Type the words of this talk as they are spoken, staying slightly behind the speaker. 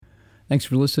Thanks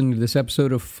for listening to this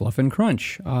episode of Fluff and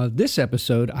Crunch. This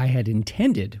episode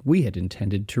we had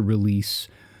intended to release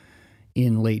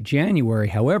in late January.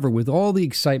 However, with all the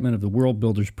excitement of the World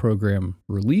Builders Program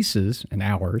releases and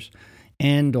hours,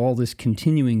 and all this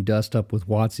continuing dust up with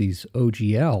WotC's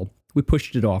OGL, we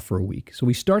pushed it off for a week. So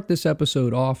we start this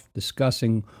episode off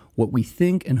discussing what we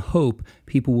think and hope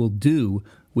people will do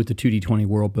with the 2D20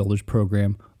 World Builders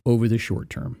Program over the short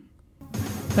term.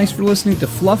 Thanks for listening to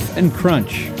Fluff and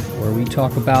Crunch, where we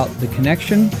talk about the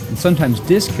connection and sometimes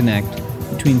disconnect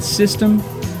between system,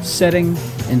 setting,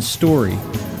 and story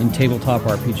in tabletop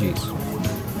RPGs.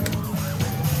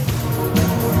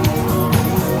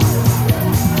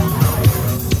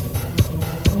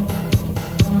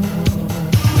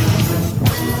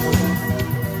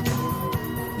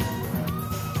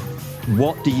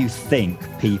 What do you think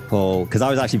people, because I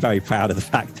was actually very proud of the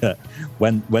fact that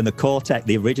when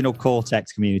the original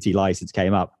Cortex community license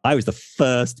came up, I was the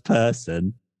first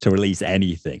person to release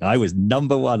anything. I was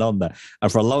number one on there.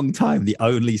 And for a long time,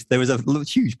 there was a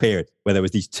huge period where there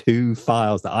was these two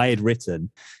files that I had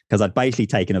written, because I'd basically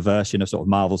taken a version of sort of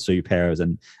Marvel superheroes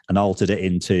and altered it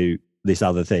into this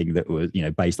other thing that was,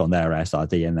 based on their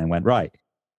SRD, and then went, right,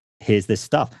 here's this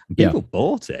stuff. And people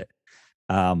bought it.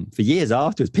 For years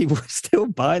afterwards, people were still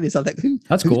buying this. I think,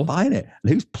 who's cool. buying it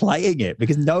and who's playing it?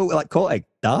 Because Cortex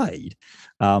died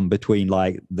between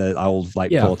the old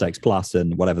Cortex Plus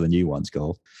and whatever the new one's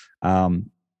called. But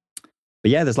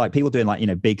yeah, there's people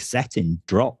doing big setting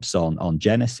drops on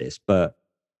Genesis, but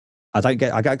I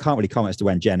can't really comment as to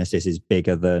when Genesis is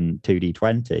bigger than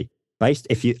 2D20.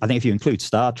 If you include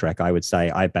Star Trek, I would say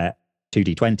I bet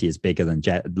 2D20 is bigger than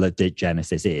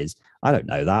Genesis is. I don't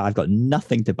know that. I've got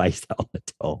nothing to base that on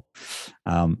at all.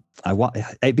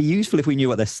 It'd be useful if we knew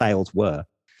what their sales were.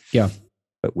 Yeah.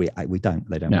 But we don't.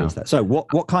 They don't release that. So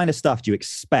what kind of stuff do you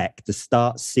expect to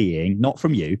start seeing, not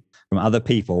from you, from other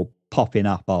people, popping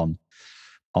up on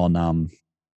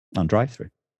Drive-Thru?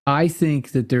 I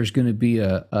think that there's going to be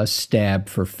a stab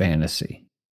for fantasy.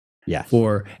 Yeah.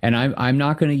 And I'm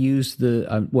not going to use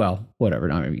the whatever.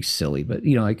 Not going to be silly, but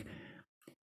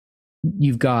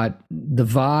you've got the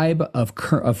vibe of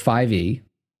 5e,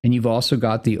 and you've also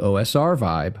got the OSR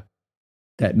vibe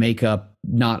that make up,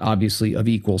 not obviously of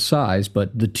equal size,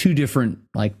 but the two different,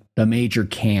 the major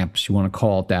camps, you want to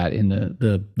call it that, in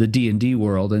the D&D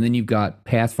world. And then you've got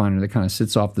Pathfinder that kind of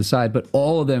sits off the side, but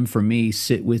all of them for me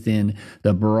sit within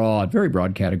the very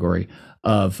broad category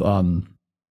of,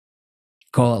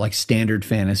 call it standard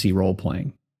fantasy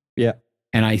role-playing. Yeah.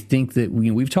 And I think that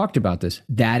we've talked about this.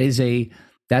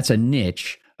 That's a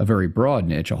niche, a very broad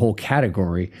niche, a whole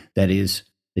category that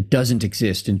doesn't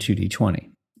exist in 2D20.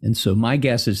 And so my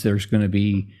guess is there's going to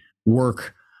be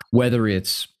work, whether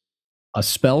it's a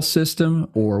spell system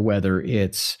or whether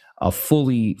it's a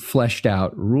fully fleshed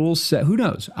out rule set. Who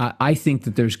knows? I think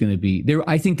that there's going to be there.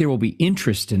 I think there will be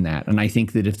interest in that, and I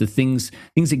think that if the things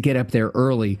that get up there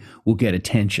early will get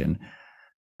attention.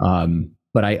 But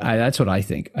that's what I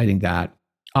think. I think that.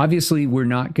 Obviously, we're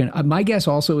not going to. My guess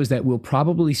also is that we'll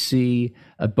probably see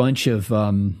a bunch of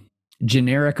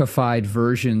genericified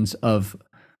versions of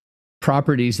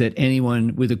properties that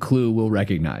anyone with a clue will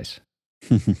recognize.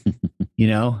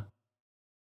 It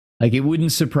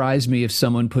wouldn't surprise me if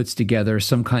someone puts together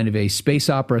some kind of a space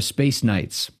opera, Space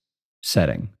Knights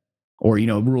setting, or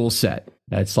rule set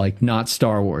that's not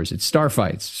Star Wars. It's star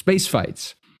fights, space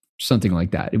fights. Something like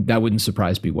that. That wouldn't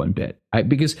surprise me one bit.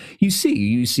 Because you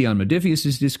see on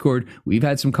Modifius's Discord, we've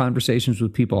had some conversations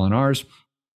with people on ours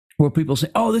where people say,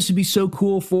 oh, this would be so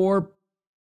cool for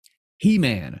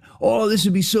He-Man. Oh, this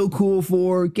would be so cool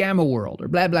for Gamma World, or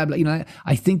blah, blah, blah.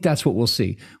 I think that's what we'll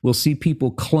see. We'll see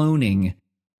people cloning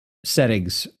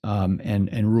settings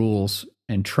and rules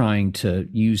and trying to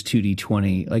use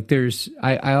 2D20.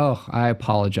 I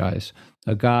apologize.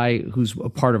 A guy who's a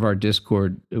part of our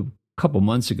Discord couple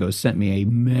months ago sent me a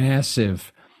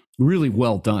massive, really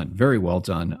very well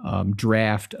done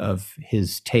draft of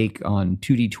his take on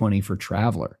 2D20 for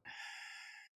Traveler.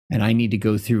 And I need to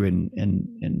go through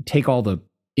and take all the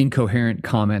incoherent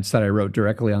comments that I wrote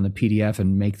directly on the PDF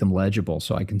and make them legible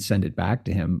so I can send it back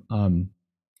to him.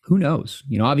 Who knows?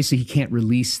 Obviously he can't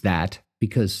release that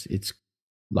because it's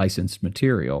licensed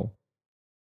material.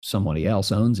 Somebody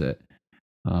else owns it.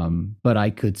 But I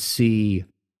could see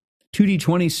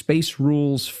 2D20 space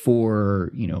rules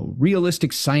for,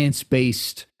 realistic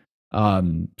science-based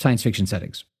science fiction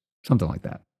settings, something like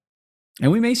that.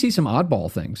 And we may see some oddball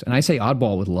things. And I say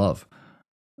oddball with love.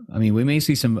 We may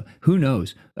see some, who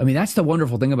knows? That's the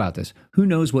wonderful thing about this. Who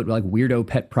knows what weirdo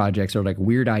pet projects or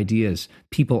weird ideas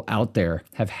people out there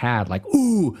have had,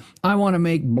 ooh, I want to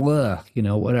make blah,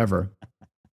 whatever.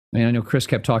 I mean, I know Chris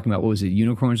kept talking about, what was it,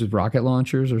 unicorns with rocket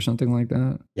launchers or something like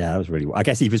that? Yeah, that was really. I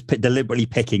guess he was deliberately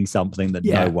picking something that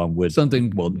no one would something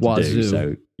want wazoo. to do.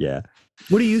 So yeah.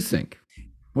 What do you think?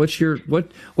 What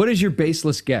is your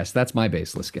baseless guess? That's my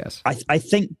baseless guess. I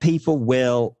think people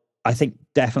will. I think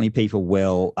definitely people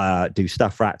will do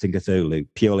stuff for Acton Cthulhu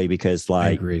purely because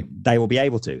they will be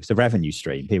able to. It's a revenue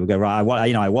stream. People go, right,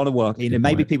 I want to work.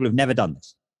 Maybe people have never done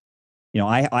this.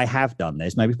 I have done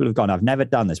this. Maybe people have gone, I've never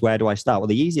done this. Where do I start? Well,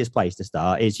 the easiest place to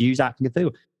start is use Acton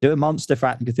Cthulhu. Do a monster for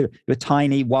Acton Cthulhu. Do a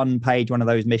tiny one-page, one of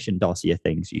those mission dossier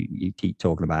things you keep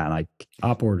talking about. And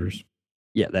op orders.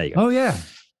 Yeah, there you go. Oh yeah,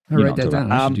 I write that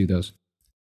down. I should do those.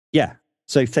 Yeah.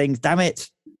 So things. Damn it,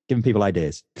 giving people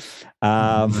ideas.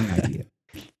 Idea.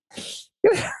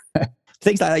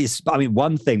 Things like that is, I mean,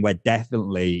 one thing where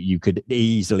definitely you could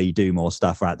easily do more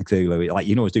stuff for Acton Cthulhu. Like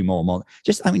you can always do more.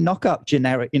 Knock up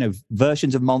generic,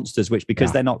 versions of monsters, which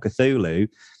because they're not Cthulhu,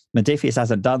 Modiphius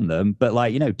hasn't done them. But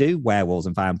do werewolves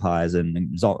and vampires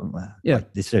and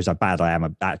this shows how bad I am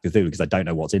at Cthulhu because I don't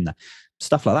know what's in there.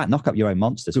 Stuff like that. Knock up your own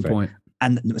monsters. Good point.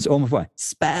 And it's almost what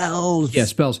spells. Yeah,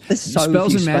 spells.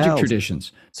 Spells and magic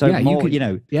traditions. So more,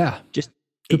 just.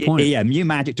 Good point. Yeah, new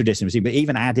magic traditions, but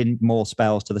even adding more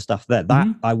spells to the stuff there. That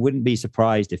I wouldn't be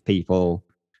surprised if people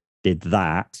did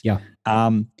that. Yeah.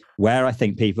 Where I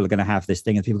think people are going to have this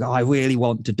thing and people go, I really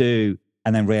want to do,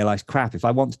 and then realize, crap, if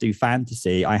I want to do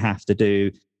fantasy, I have to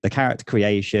do the character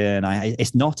creation.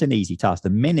 It's not an easy task. The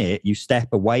minute you step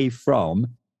away from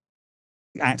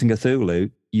Acton Cthulhu,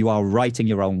 you are writing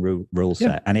your own rule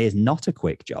set, and it is not a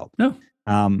quick job. No.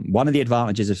 One of the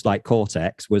advantages of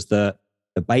Cortex was that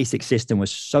the basic system was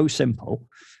so simple,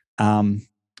 and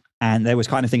there was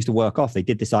kind of things to work off. They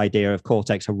did this idea of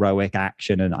Cortex heroic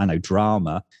action and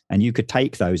drama, and you could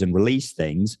take those and release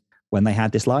things when they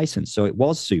had this license. So it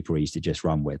was super easy to just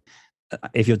run with.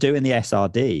 If you're doing the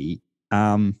SRD,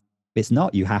 it's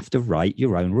not. You have to write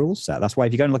your own rule set. That's why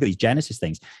if you go and look at these Genesis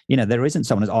things, there isn't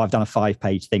someone who's, I've done a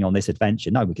 5-page thing on this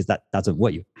adventure. No, because that doesn't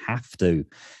work. You have to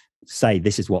say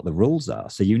this is what the rules are.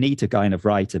 So you need to kind of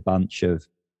write a bunch of.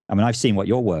 I mean, I've seen what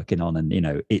you're working on, and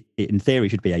it in theory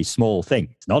should be a small thing.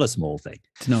 It's not a small thing.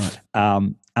 It's not.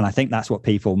 And I think that's what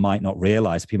people might not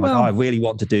realize. People are like, I really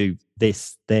want to do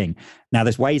this thing. Now,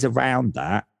 there's ways around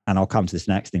that, and I'll come to this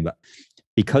next thing. But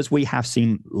because we have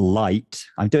seen light,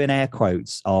 I'm doing air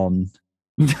quotes on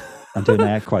a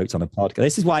podcast.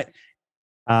 This is why.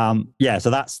 So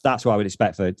that's what I would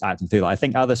expect for Acton Cthulhu. I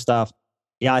think other stuff.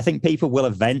 Yeah, I think people will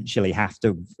eventually have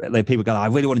to. People go, I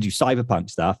really want to do cyberpunk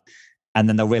stuff. And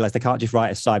then they'll realize they can't just write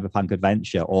a cyberpunk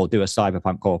adventure or do a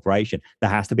cyberpunk corporation. There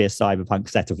has to be a cyberpunk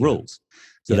set of rules.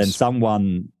 So then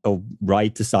someone will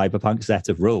write a cyberpunk set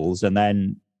of rules. And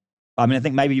then, I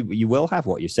think maybe you will have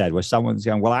what you said, where someone's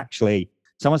going, well, actually,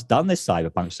 someone's done this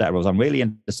cyberpunk set of rules. I'm really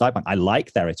into cyberpunk. I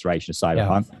like their iteration of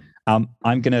cyberpunk. Yeah.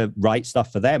 I'm going to write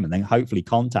stuff for them and then hopefully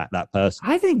contact that person.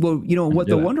 I think, what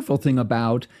the wonderful thing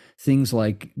about things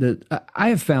like I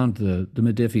have found the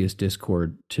Modiphius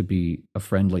Discord to be a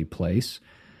friendly place.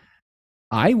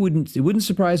 It wouldn't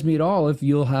surprise me at all if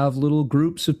you'll have little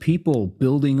groups of people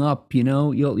building up,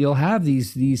 you'll have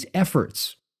these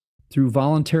efforts through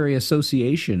voluntary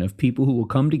association of people who will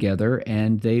come together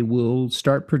and they will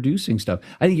start producing stuff.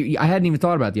 I think I hadn't even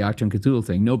thought about the Acton Cthulhu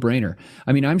thing. No brainer.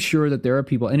 I mean, I'm sure that there are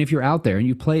people, and if you're out there and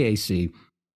you play AC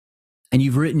and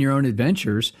you've written your own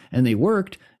adventures and they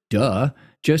worked,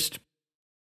 just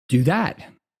do that.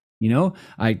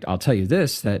 I'll tell you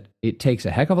this, that it takes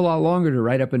a heck of a lot longer to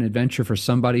write up an adventure for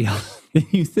somebody else than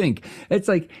you think. It's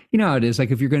like, how it is.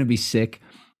 Like if you're going to be sick,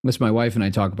 that's my wife and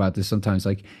I talk about this sometimes.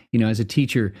 Like, as a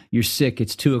teacher, you're sick,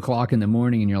 it's 2:00 in the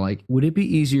morning and you're like, would it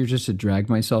be easier just to drag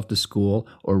myself to school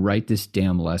or write this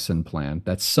damn lesson plan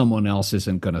that someone else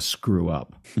isn't going to screw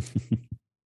up?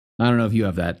 I don't know if you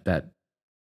have that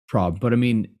problem, but I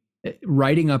mean,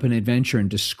 writing up an adventure and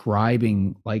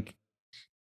describing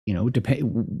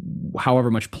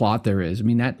however much plot there is. I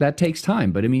mean, that takes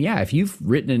time. But I mean, if you've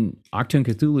written an Acton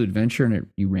Cthulhu adventure and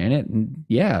you ran it, and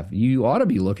you ought to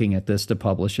be looking at this to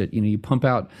publish it. You pump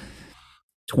out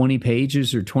 20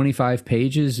 pages or 25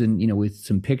 pages and, with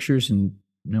some pictures and,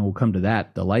 we'll come to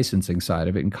that, the licensing side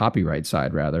of it and copyright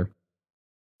side rather.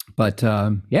 But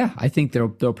I think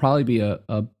there'll probably be a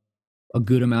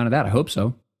good amount of that. I hope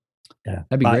so. Yeah,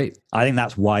 that'd be great. I think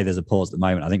that's why there's a pause at the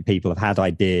moment. I think people have had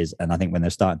ideas, and I think when they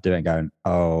start doing, going,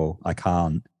 "Oh, I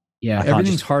can't." Yeah,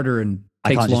 everything's harder and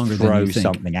takes longer than you think. I can't just throw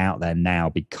something out there now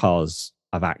because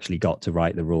I've actually got to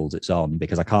write the rules it's on.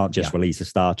 Because I can't just release a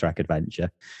Star Trek adventure.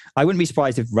 I wouldn't be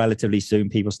surprised if relatively soon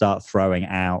people start throwing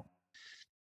out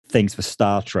things for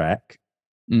Star Trek.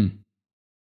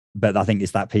 but I think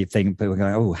it's that thing. People are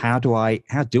going, oh, how do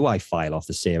I file off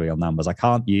the serial numbers? I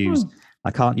can't use.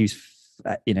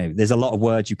 There's a lot of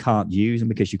words you can't use, and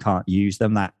because you can't use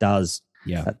them, that does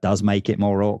make it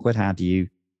more awkward. How do you?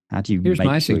 Here's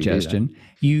my suggestion.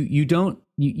 You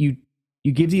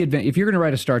give the if you're going to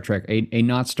write a Star Trek, a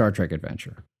not Star Trek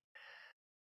adventure,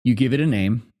 you give it a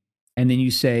name, and then you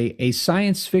say a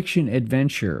science fiction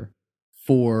adventure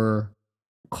for,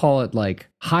 call it like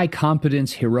high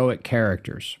competence heroic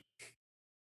characters.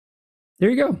 There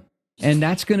you go. And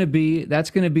that's going to be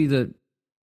the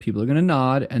people are going to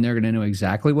nod, and they're going to know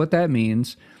exactly what that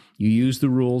means. You use the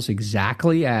rules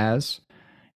exactly as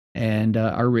and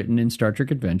are written in Star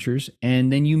Trek Adventures.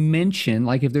 And then you mention,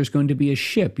 like, if there's going to be a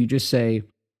ship, you just say,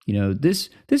 this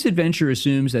adventure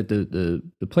assumes that the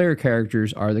player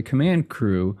characters are the command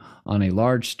crew on a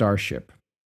large starship.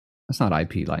 That's not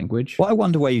IP language. What I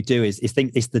wonder where you do is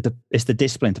think it's the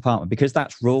discipline department, because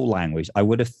that's rule language. I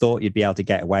would have thought you'd be able to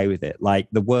get away with it. Like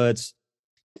the words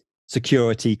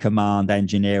security, command,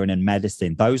 engineering, and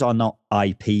medicine, those are not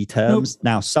IP terms. Nope.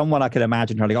 Now, someone I could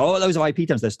imagine trying to go, oh, those are IP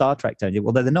terms, they're Star Trek terms.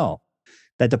 Well, they're not.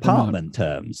 They're department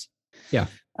terms. Yeah.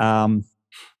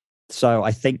 So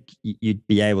I think you'd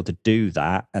be able to do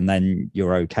that, and then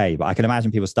you're okay. But I can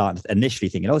imagine people starting initially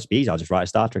thinking, oh, it's easy, I'll just write a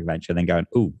Star Trek adventure, and then going,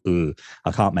 ooh,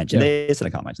 I can't mention this, and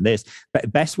I can't mention this. But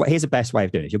here's the best way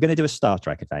of doing it. If you're going to do a Star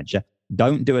Trek adventure,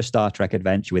 don't do a Star Trek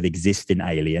adventure with existing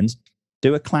aliens.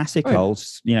 Do a classic old,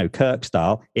 Kirk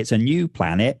style. It's a new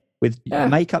planet with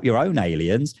make up your own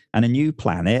aliens and a new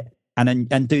planet,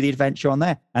 and do the adventure on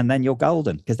there, and then you're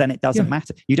golden, because then it doesn't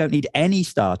matter. You don't need any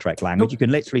Star Trek language. Nope. You can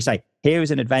literally say, here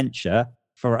is an adventure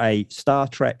for a Star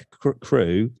Trek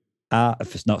crew,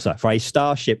 for a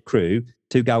starship crew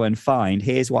to go and find.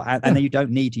 Here's what, and then you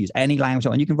don't need to use any language,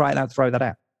 and you can write that, throw that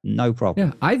out. No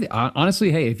problem. Yeah,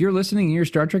 honestly, hey, if you're listening and you're a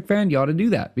Star Trek fan, you ought to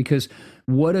do that, because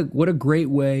what a great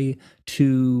way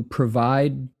to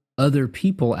provide other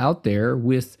people out there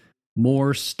with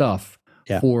more stuff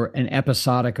for an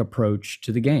episodic approach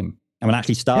to the game. I mean,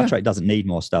 actually, Star Trek doesn't need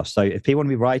more stuff. So if people want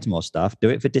to be writing more stuff, do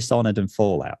it for Dishonored and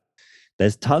Fallout.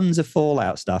 There's tons of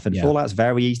Fallout stuff, and Fallout's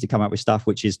very easy to come up with stuff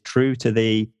which is true to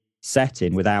the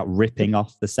setting without ripping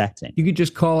off the setting. You could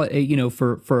just call it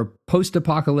for a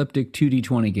post-apocalyptic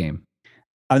 2D20 game.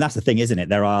 I mean, that's the thing, isn't it?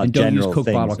 There are general use Coke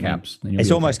things. Bottle caps.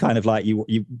 It's almost kind of like you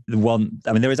want.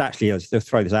 I mean, there is actually. I'll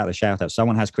throw this out the shout out.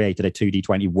 Someone has created a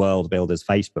 2D20 World Builders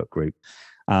Facebook group,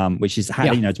 which is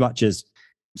as much as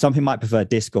some people might prefer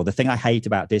Discord. The thing I hate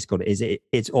about Discord is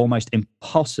it's almost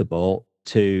impossible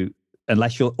to,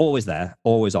 unless you're always there,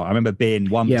 always on. I remember being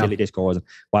one particular Discord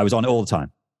where I was on it all the time.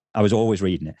 I was always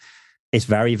reading it. It's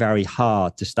very, very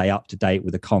hard to stay up to date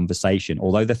with a conversation.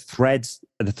 Although the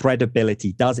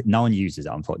threadability does it, no one uses it.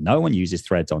 Unfortunately, no one uses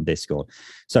threads on Discord.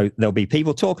 So there'll be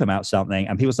people talking about something,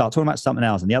 and people start talking about something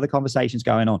else, and the other conversation's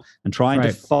going on, and trying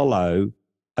to follow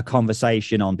a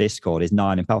conversation on Discord is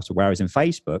nigh impossible. Whereas in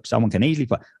Facebook, someone can easily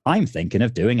put, I'm thinking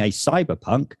of doing a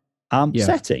cyberpunk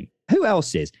setting. Who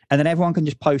else is? And then everyone can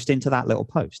just post into that little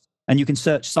post. And you can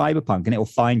search cyberpunk and it will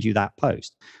find you that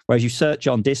post. Whereas you search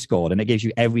on Discord and it gives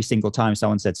you every single time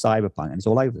someone said cyberpunk, and it's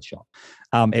all over the shop.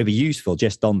 It'd be useful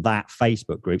just on that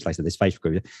Facebook group, like I said, this Facebook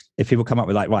group, if people come up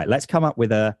with let's come up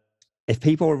with if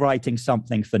people are writing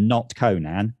something for not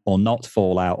Conan or not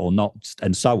Fallout or not,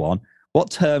 and so on, what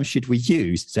term should we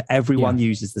use so everyone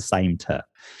uses the same term?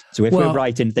 So if we're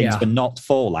writing things for not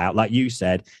Fallout, like you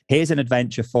said, here's an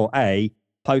adventure for a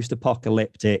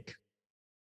post-apocalyptic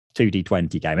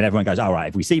 2D20 game, and everyone goes, all right,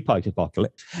 if we see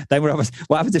post-apocalypse, then what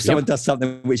happens if someone does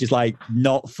something which is like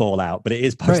not Fallout, but it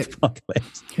is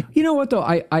post-apocalypse? You know what, though?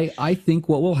 I think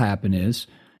what will happen is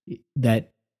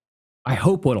that, I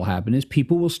hope what will happen is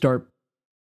people will start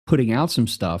putting out some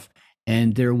stuff,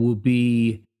 and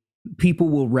people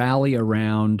will rally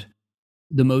around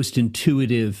the most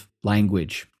intuitive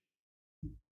language.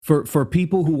 For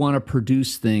people who want to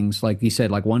produce things, like you said,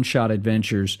 like one-shot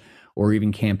adventures or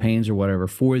even campaigns or whatever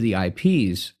for the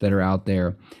IPs that are out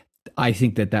there, I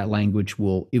think that language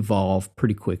will evolve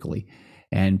pretty quickly,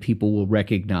 and people will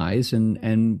recognize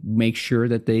and make sure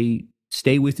that they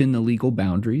stay within the legal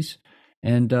boundaries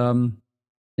and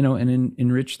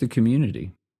enrich the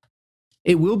community.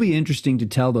 It will be interesting to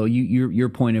tell, though, your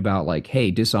point about like,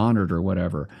 hey, Dishonored or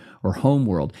whatever, or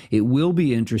Homeworld. It will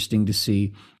be interesting to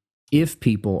see if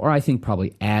people, or I think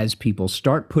probably as people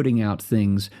start putting out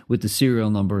things with the serial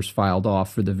numbers filed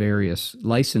off for the various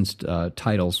licensed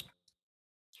titles,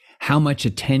 how much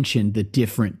attention the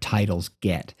different titles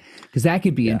get, because that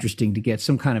could be interesting to get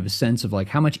some kind of a sense of like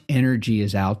how much energy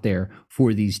is out there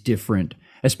for these different,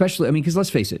 especially, I mean, because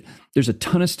let's face it, there's a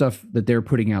ton of stuff that they're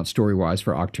putting out story-wise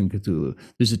for Achtung Cthulhu.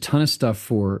 There's a ton of stuff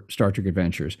for Star Trek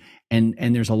Adventures, and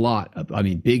there's a lot of, I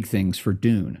mean, big things for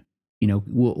Dune. You know,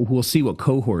 we'll see what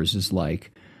Cohors is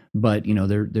like, but you know,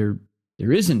 there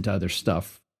isn't other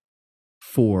stuff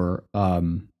for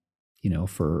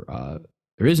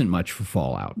there isn't much for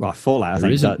Fallout. Well, Fallout,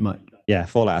 there isn't much. Yeah,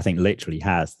 Fallout, I think literally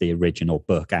has the original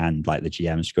book and like the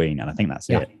GM screen, and I think that's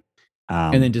it.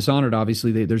 And then Dishonored,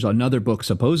 obviously, there's another book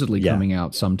supposedly coming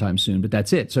out sometime soon, but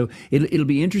that's it. So it'll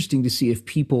be interesting to see if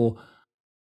people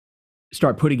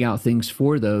start putting out things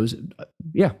for those.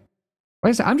 Yeah, like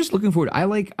I said, I'm just looking forward. I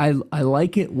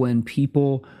like it when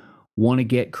people want to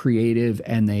get creative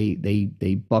and they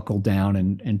buckle down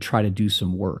and try to do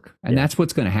some work. And that's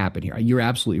what's going to happen here. You're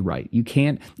absolutely right. You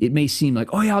can't, it may seem like,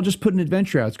 oh yeah, I'll just put an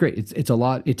adventure out. It's great. It's a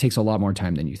lot. It takes a lot more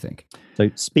time than you think.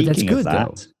 So speaking of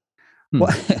that,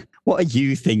 what are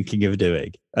you thinking of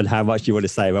doing, and how much do you want to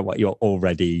say about what you're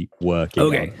already working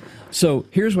on? So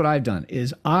here's what I've done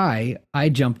is I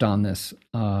jumped on this,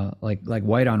 like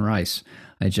white on rice.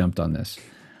 I jumped on this,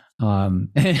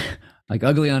 like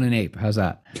ugly on an ape. How's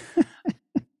that?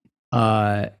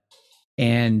 You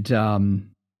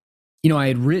know, I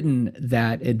had written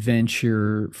that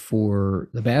adventure for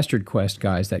the Bastard Quest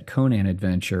guys, that Conan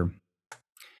adventure.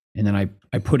 And then I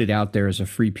put it out there as a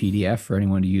free PDF for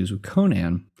anyone to use with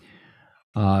Conan.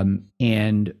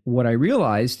 And what I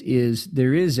realized is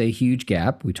there is a huge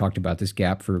gap. We talked about this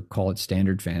gap for, call it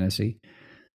standard fantasy.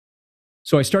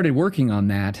 So I started working on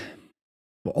that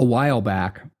a while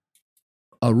back,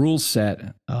 a rule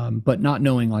set, but not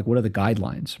knowing like what are the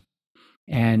guidelines.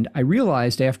 And I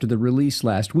realized after the release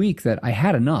last week that I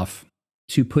had enough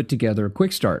to put together a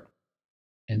quick start.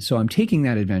 And so I'm taking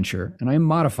that adventure and I'm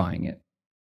modifying it.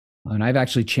 And I've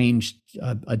actually changed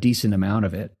a decent amount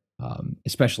of it,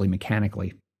 especially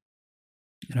mechanically.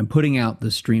 And I'm putting out the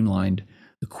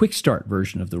quick start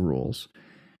version of the rules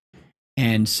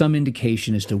and some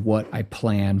indication as to what I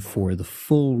plan for the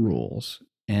full rules.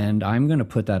 And I'm going to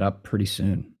put that up pretty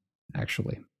soon,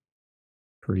 actually.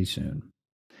 Pretty soon.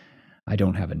 I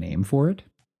don't have a name for it.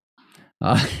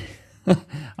 I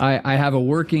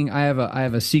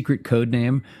have a secret code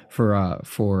name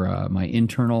for my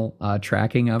internal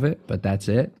tracking of it, but that's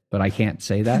it. But I can't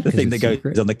say that. The thing that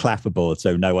goes on the clapperboard,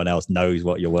 so no one else knows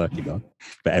what you're working on,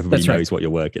 but everybody knows what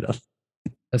you're working on.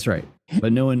 That's right.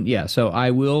 But no one, so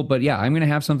I will. But yeah, I'm going to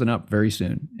have something up very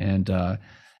soon, and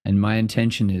my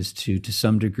intention is to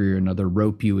some degree or another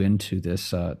rope you into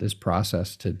this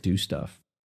process to do stuff.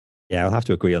 Yeah, I'll have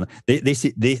to agree on that. This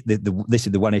is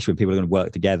the one issue when people are going to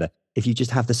work together. If you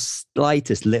just have the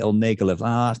slightest little niggle of,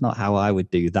 that's not how I would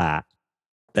do that,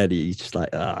 then you're just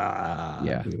like,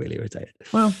 really irritated.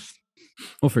 Well,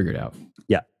 we'll figure it out.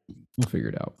 Yeah, we'll figure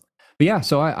it out. But yeah,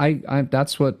 so I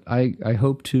that's what I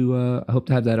hope to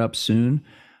have that up soon.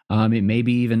 It may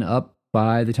be even up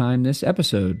by the time this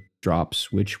episode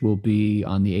drops, which will be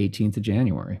on the 18th of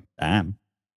January. Damn.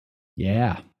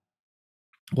 Yeah.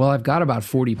 Well, I've got about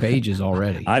 40 pages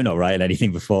already. I'm not writing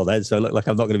anything before then, so look like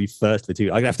I'm not going to be first for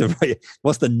 2. I'm going to have to write.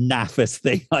 What's the naffest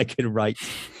thing I can write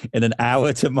in an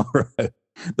hour tomorrow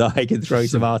that I can throw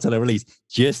some art on a release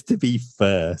just to be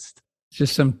first?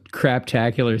 Just some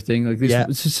craptacular thing like this. Yeah.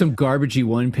 It's just some garbagey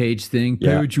 1-page thing.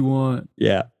 Pay what you want.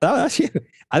 Yeah. Actually,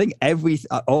 I think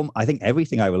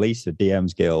everything I released for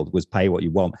DM's Guild was pay what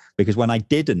you want, because when I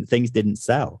didn't, things didn't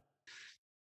sell.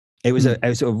 It was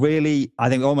a really, I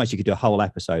think almost you could do a whole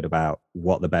episode about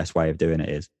what the best way of doing it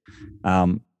is.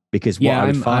 Because what I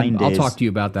would find I'll talk to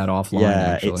you about that offline.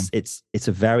 Yeah, actually. it's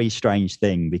a very strange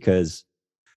thing, because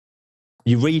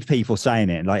you read people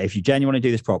saying it, like, if you genuinely do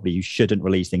this properly, you shouldn't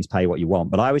release things, pay what you want.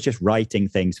 But I was just writing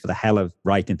things for the hell of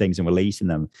writing things and releasing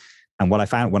them. And what I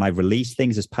found when I released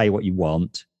things as pay what you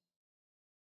want,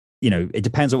 you know, it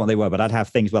depends on what they were, but I'd have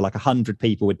things where like 100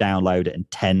 people would download it and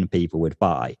 10 people would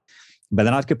buy. But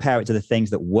then I'd compare it to the things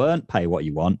that weren't pay what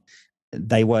you want.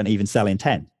 They weren't even selling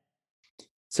 10.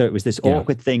 So it was this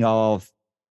awkward thing of,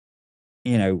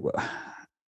 you know,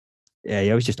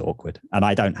 it was just awkward. And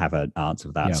I don't have an answer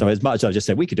for that. Yeah. So as much as I just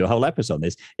said, we could do a whole episode on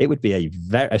this, it would be a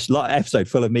episode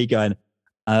full of me going,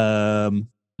 I'm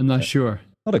not sure.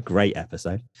 Not a great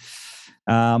episode.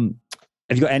 Have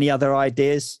you got any other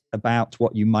ideas about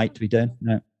what you might be doing?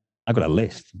 No, I've got a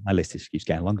list. My list just keeps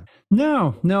getting longer.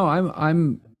 No,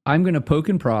 I'm going to poke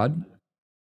and prod.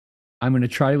 I'm going to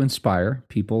try to inspire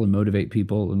people and motivate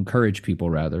people, encourage people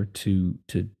rather, to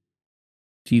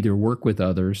either work with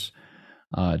others,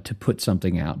 to put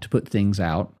something out, to put things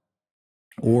out,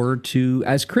 or to,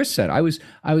 as Chris said, I was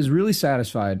really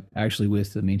satisfied actually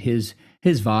with, I mean, his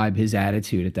vibe, his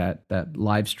attitude at that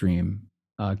live stream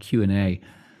Q&A.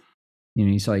 You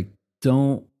know, he's like,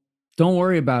 don't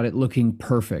worry about it looking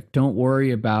perfect. Don't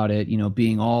worry about it,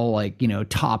 being all like,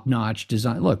 top notch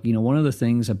design. Look, one of the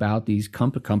things about these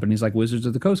companies like Wizards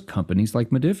of the Coast, companies like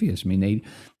Modiphius, I mean,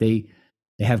 they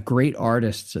have great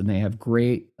artists and they have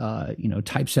great,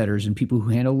 typesetters and people who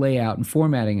handle layout and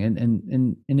formatting,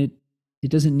 and it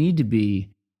doesn't need to be.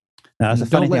 Now, that's a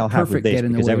funny Don't thing let I'll have with perfect get this,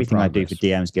 in the because way of everything I do for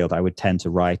progress. DM's Guild, I would tend to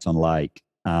write on like,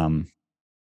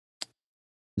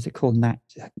 is it called there's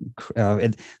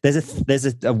a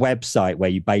website where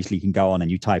you basically can go on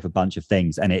and you type a bunch of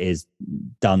things, and it is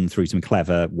done through some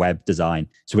clever web design,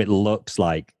 so it looks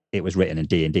like it was written in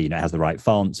D&D. It has the right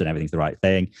fonts and everything's the right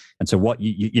thing, and so what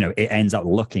it ends up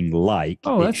looking like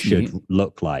it should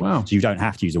look like. Wow. So you don't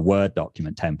have to use a Word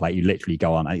document template. You literally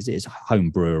go on. It's home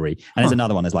brewery, and there's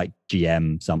another one that's like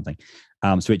GM something.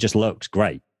 So it just looks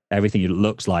great. Everything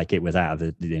looks like it was out of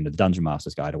the Dungeon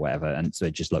Master's Guide or whatever, and so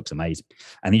it just looks amazing.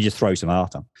 And you just throw some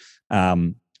art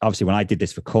on. Obviously, when I did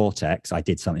this for Cortex, I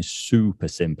did something super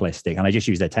simplistic, and I just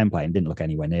used their template and didn't look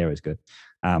anywhere near as good.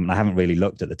 I haven't really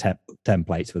looked at the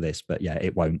templates for this, but yeah,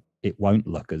 it won't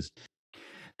look as.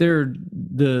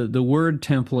 The Word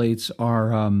templates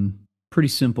are pretty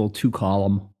simple,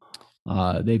 2-column.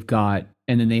 They've got,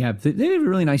 and then they have a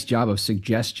really nice job of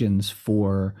suggestions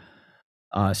for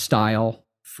style,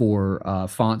 for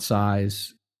font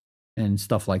size and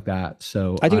stuff like that.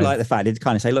 So I do like the fact it's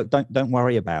kind of say, look, don't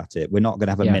worry about it. We're not going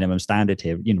to have a minimum standard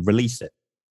here. Release it.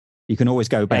 You can always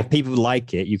go back. If people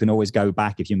like it, you can always go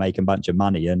back if you make a bunch of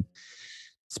money and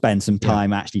spend some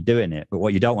time actually doing it. But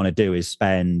what you don't want to do is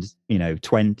spend,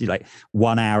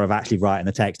 1 hour of actually writing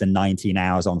the text and 19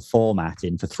 hours on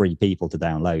formatting for 3 people to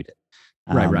download it.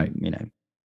 Right.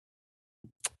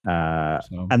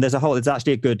 And there's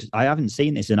actually a good, I haven't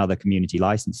seen this in other community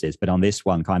licenses, but on this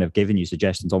one, kind of giving you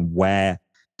suggestions on where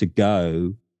to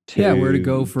go where to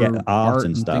go for get art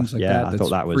and stuff. Things like that. I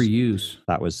thought that was free use.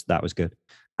 That was good.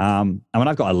 And when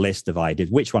I've got a list of ideas,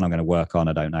 which one I'm going to work on,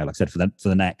 I don't know. Like I said, for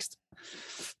the next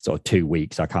sort of 2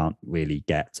 weeks, I can't really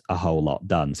get a whole lot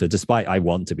done. So despite I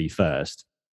want to be first,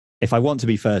 if I want to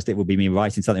be first, it will be me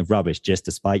writing something rubbish just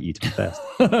to spite you to be first.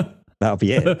 That'll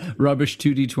be it. Rubbish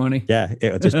 2D20. Yeah,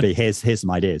 it'll just be here's some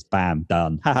ideas. Bam,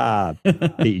 done. Ha ha.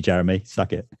 Beat you, Jeremy.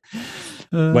 Suck it.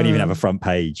 Won't even have a front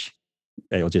page.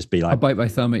 It'll just be like, I'll bite my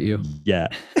thumb at you. Yeah.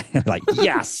 Like,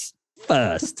 yes,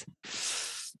 first.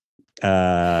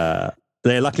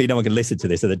 Luckily no one can listen to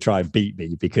this and then try and beat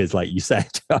me, because like you said,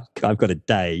 I've got a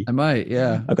day. I might,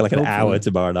 yeah. I've got like an hour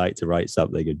tomorrow night to write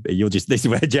something, and this is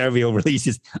where Jeremy will release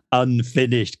his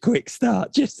unfinished quick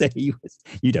start. Just say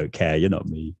you don't care. You're not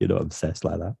me. You're not obsessed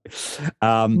like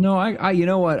that. No, I you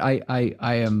know what? I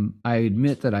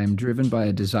admit that I am driven by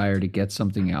a desire to get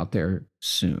something out there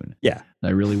soon. Yeah. I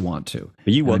really want to.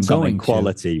 But you want something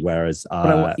quality, whereas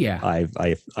I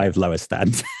have lower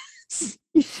standards.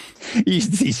 You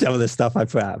should see some of the stuff I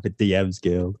put out for DM's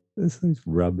Guild. This is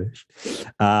rubbish.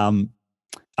 I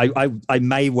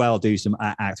may well do some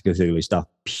Act of Cthulhu stuff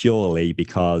purely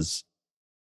because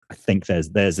I think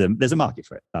there's a market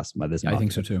for it. I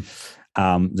think so too.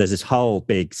 There's this whole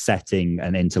big setting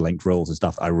and interlinked rules and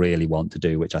stuff I really want to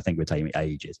do, which I think would take me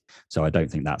ages. So I don't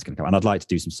think that's going to come. And I'd like to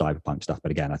do some cyberpunk stuff,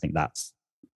 but again, I think that's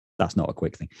not a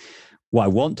quick thing. What I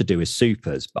want to do is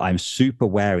supers, but I'm super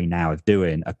wary now of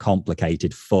doing a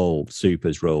complicated full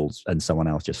supers rules and someone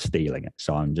else just stealing it.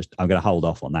 So I'm going to hold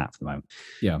off on that for the moment.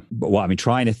 Yeah. But what I'm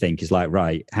trying to think is like,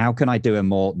 right, how can I do a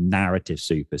more narrative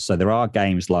supers? So there are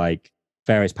games like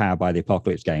various Powered by the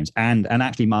Apocalypse games and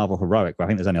actually Marvel Heroic, where I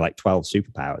think there's only like 12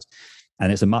 superpowers. And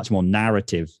it's a much more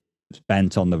narrative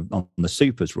bent on the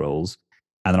supers rules.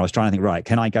 And then I was trying to think, right,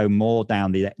 can I go more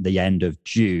down the end of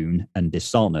June and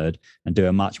Dishonored and do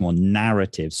a much more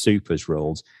narrative supers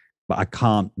rules? But I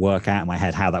can't work out in my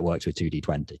head how that works with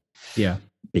 2D20. Yeah.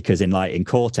 Because in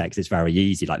Cortex, it's very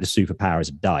easy. Like the superpower is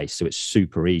a dice, so it's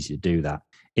super easy to do that.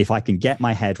 If I can get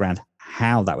my head around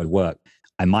how that would work,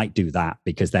 I might do that,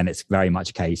 because then it's very much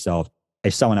a case of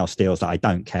if someone else steals that, I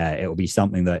don't care. It will be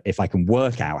something that if I can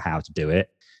work out how to do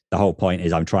it, the whole point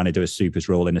is I'm trying to do a supers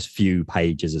rule in as few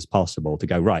pages as possible to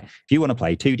go, right, if you want to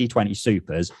play 2D20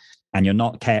 supers and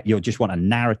you just want a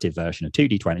narrative version of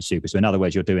 2D20 supers. So in other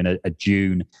words, you're doing a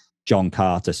June John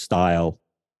Carter style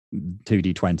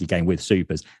 2D20 game with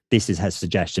supers. This is his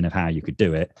suggestion of how you could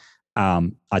do it.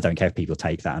 I don't care if people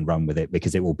take that and run with it,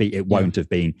 because it won't have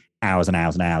been hours and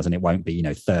hours and hours, and it won't be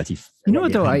 30. You know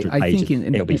what though? I think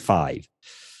it'll be 5.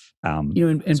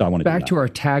 And so I want to back to our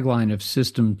tagline of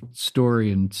system,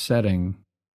 story, and setting.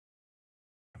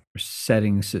 or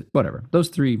settings, whatever. Those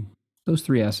three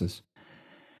S's.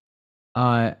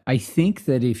 I think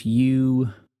that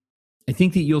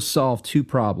you'll solve two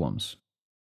problems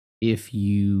if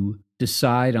you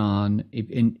decide on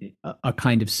a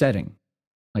kind of setting.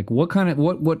 Like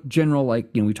what general, like,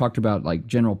 we talked about like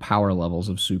general power levels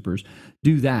of supers,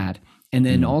 do that. And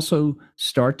then also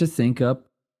start to think up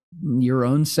your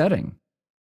own setting,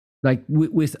 like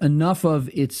with enough of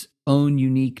its own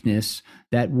uniqueness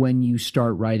that when you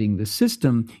start writing the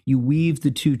system, you weave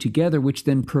the two together, which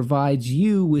then provides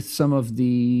you with some of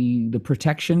the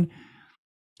protection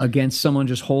against someone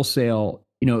just wholesale.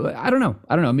 I don't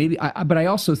know. Maybe, but I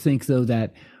also think though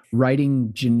that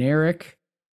writing generic,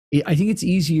 I think it's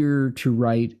easier to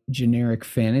write generic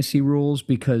fantasy rules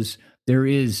because there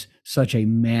is such a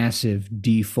massive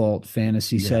default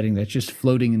fantasy setting that's just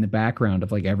floating in the background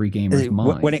of like every gamer's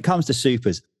mind. When it comes to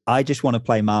supers, I just want to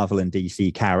play Marvel and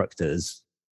DC characters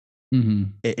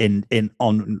in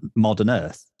on modern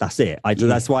Earth. That's it.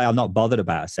 That's why I'm not bothered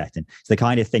about a setting. It's the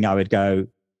kind of thing I would go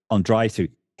on drive-through.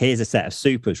 Here's a set of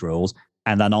supers rules,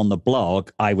 and then on the blog,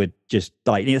 I would just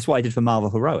like, that's what I did for Marvel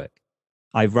Heroic.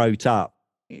 I wrote up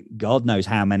God knows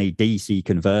how many DC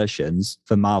conversions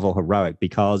for Marvel Heroic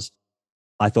because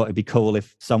I thought it'd be cool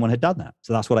if someone had done that.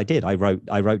 So that's what I did. I wrote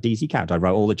DC characters. I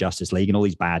wrote all the Justice League and all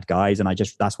these bad guys, and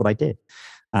that's what I did.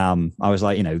 I was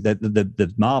like,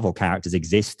 the Marvel characters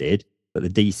existed, but the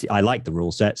DC, I liked the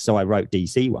rule set, so I wrote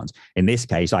DC ones. In this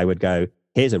case, I would go,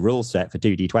 here's a rule set for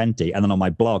 2D20, and then on my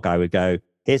blog, I would go,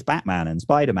 here's Batman and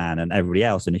Spider-Man and everybody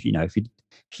else. And if you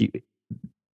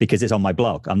because it's on my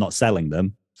blog, I'm not selling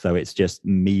them. So it's just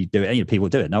me doing it. People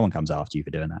do it. No one comes after you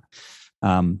for doing that.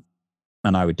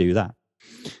 And I would do that.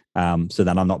 So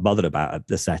then I'm not bothered about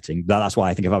the setting. That's why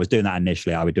I think if I was doing that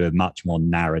initially, I would do a much more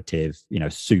narrative,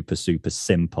 super, super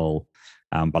simple.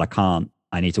 But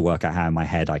I need to work out how in my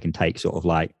head I can take sort of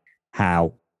like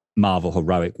how Marvel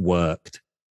Heroic worked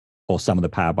or some of the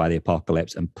Powered by the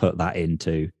Apocalypse and put that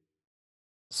into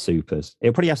supers.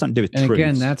 It'll probably have something to do with and truths.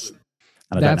 Again,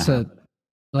 that's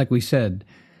like we said,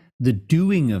 the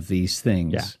doing of these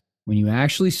things, when you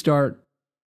actually start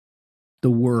the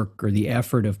work or the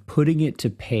effort of putting it to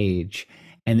page,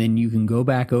 and then you can go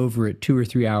back over it 2 or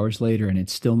 3 hours later and it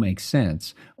still makes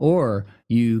sense, or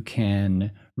you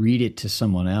can read it to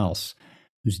someone else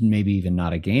who's maybe even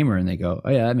not a gamer and they go,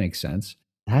 oh yeah, that makes sense.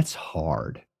 That's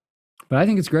hard. But I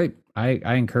think it's great.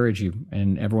 I encourage you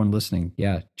and everyone listening,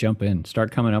 jump in, start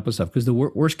coming up with stuff. Because the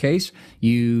worst case,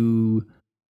 you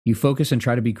focus and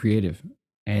try to be creative.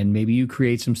 And maybe you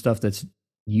create some stuff that's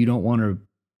you don't want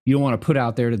to put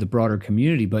out there to the broader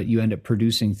community, but you end up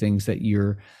producing things that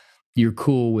you're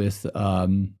cool with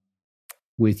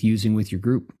using with your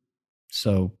group.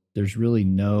 So there's really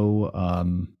no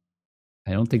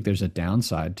I don't think there's a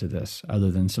downside to this other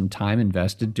than some time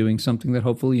invested doing something that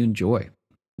hopefully you enjoy.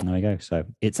 There we go. So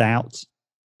it's out.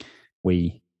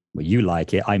 You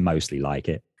like it. I mostly like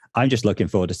it. I'm just looking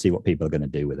forward to see what people are going to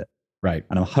do with it. Right.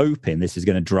 And I'm hoping this is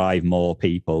going to drive more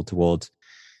people towards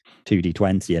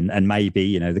 2D20 and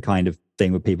maybe, the kind of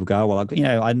thing where people go, well,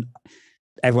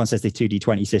 everyone says the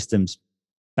 2D20 system's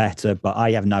better, but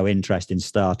I have no interest in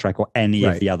Star Trek or any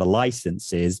of the other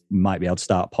licenses. Might be able to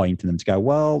start pointing them to go,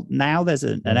 well, now there's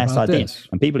an SRD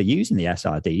and people are using the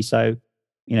SRD. So,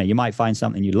 you might find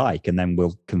something you like and then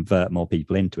we'll convert more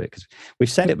people into it. Because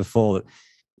we've said it before,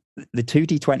 the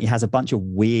 2D20 has a bunch of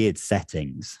weird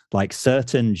settings. Like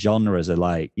certain genres are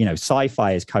like,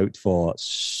 sci-fi is coped for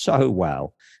so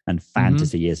well and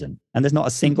fantasy isn't. And there's not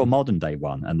a single modern day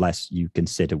one unless you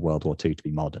consider World War II to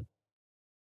be modern.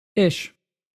 Ish. In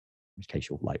which case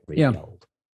you're like really old.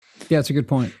 Yeah, that's a good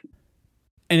point.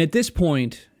 And at this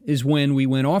point is when we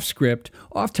went off script,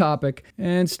 off topic,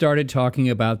 and started talking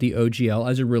about the OGL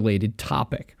as a related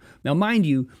topic. Now, mind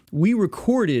you, we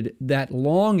recorded that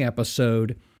long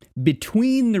episode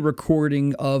between the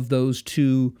recording of those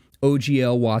two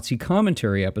OGL WotC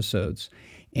commentary episodes.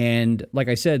 And like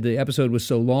I said, the episode was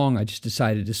so long, I just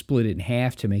decided to split it in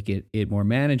half to make it more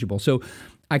manageable. So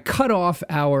I cut off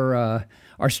our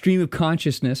stream of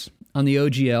consciousness on the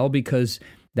OGL because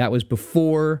that was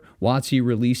before WotC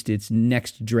released its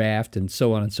next draft and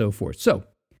so on and so forth. So,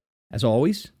 as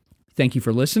always, thank you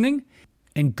for listening.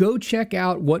 And go check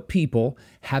out what people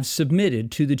have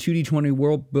submitted to the 2D20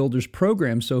 World Builders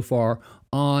program so far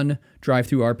on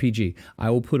DriveThruRPG. I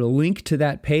will put a link to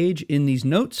that page in these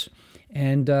notes,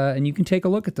 and you can take a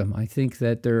look at them. I think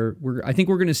that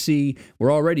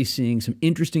we're already seeing some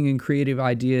interesting and creative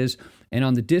ideas. And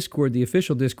on the Discord, the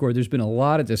official Discord, there's been a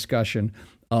lot of discussion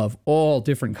of all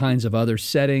different kinds of other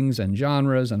settings and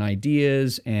genres and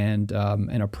ideas and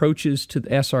approaches to the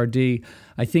SRD.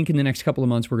 I think in the next couple of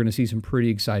months, we're going to see some pretty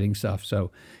exciting stuff. So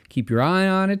keep your eye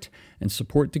on it and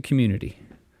support the community.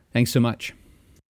 Thanks so much.